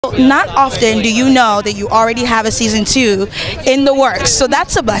Not often do you know that you already have a season 2 in the works, so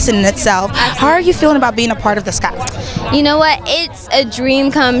that's a blessing in itself. How are you feeling about being a part of this cast? You know what? It's a dream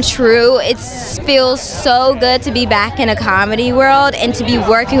come true. It feels so good to be back in a comedy world and to be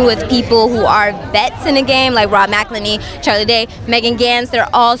working with people who are vets in the game, like Rob McElhenney, Charlie Day, Megan Gans. They're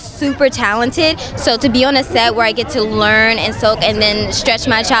all super talented. So to be on a set where I get to learn and soak and then stretch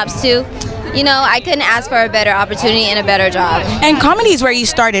my chops too, you know, I couldn't ask for a better opportunity and a better job. And comedy is where you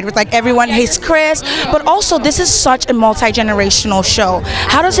started with like Everyone Hates Chris, but also this is such a multi-generational show.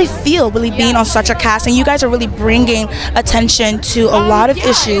 How does it feel really being on such a cast, and you guys are really bringing attention to a lot of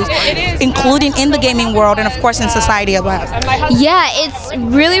issues, including in the gaming world and of course in society at large? Yeah, it's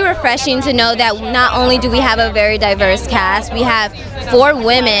really refreshing to know that not only do we have a very diverse cast, we have 4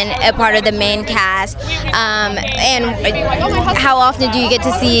 women a part of the main cast, and how often do you get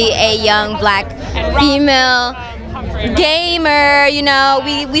to see a young Black female gamer? You know,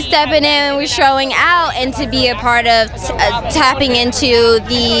 we stepping in and we're showing out, and to be a part of tapping into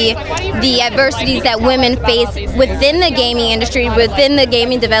the adversities that women face within the gaming industry, within the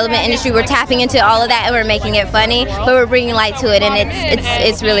gaming development industry. We're tapping into all of that and we're making it funny, but we're bringing light to it, and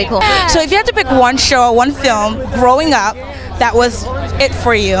it's really cool. So if you had to pick one show or one film growing up that was it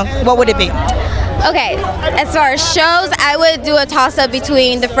for you, what would it be? Okay, as far as shows, I would do a toss-up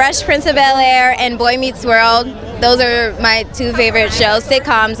between The Fresh Prince of Bel-Air and Boy Meets World. Those are my 2 favorite shows,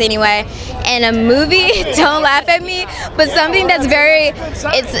 sitcoms anyway. And a movie, don't laugh at me, but something that's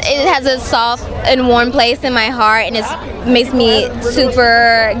it has a soft and warm place in my heart, and it makes me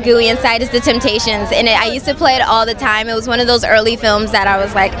super gooey inside, is The Temptations. And I used to play it all the time. It was one of those early films that I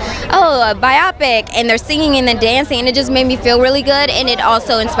was like, oh, a biopic, and they're singing and then dancing, and it just made me feel really good, and it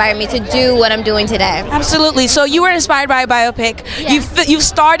also inspired me to do what I'm doing today. Absolutely. So you were inspired by a biopic. Yeah. You've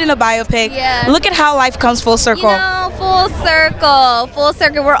starred in a biopic. Yeah. Look at how life comes full circle. You know, full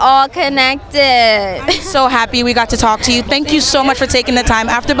circle. We're all connected. I'm so happy we got to talk to you. Thank you so much for taking the time.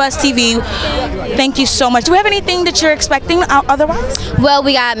 AfterBuzz TV, thank you so much. Do we have anything that you're expecting otherwise? Well,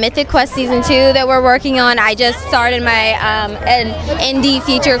 we got Mythic Quest Season 2 that we're working on. I just started my an indie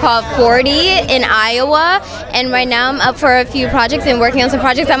feature called 40 in Iowa, and right now I'm up for a few projects and working on some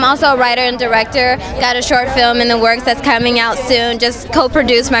projects. I'm also a writer and director. Got a short film in the works that's coming out soon. Just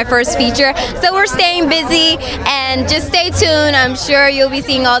co-produced my first feature. So we're staying busy, and just stay tuned. I'm sure you'll be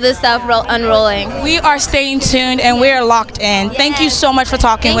seeing all this stuff unrolling. We are staying tuned and we're locked in. Yes. Thank you so much for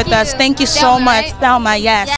talking with us. Thank you so much, Thelma. Yes.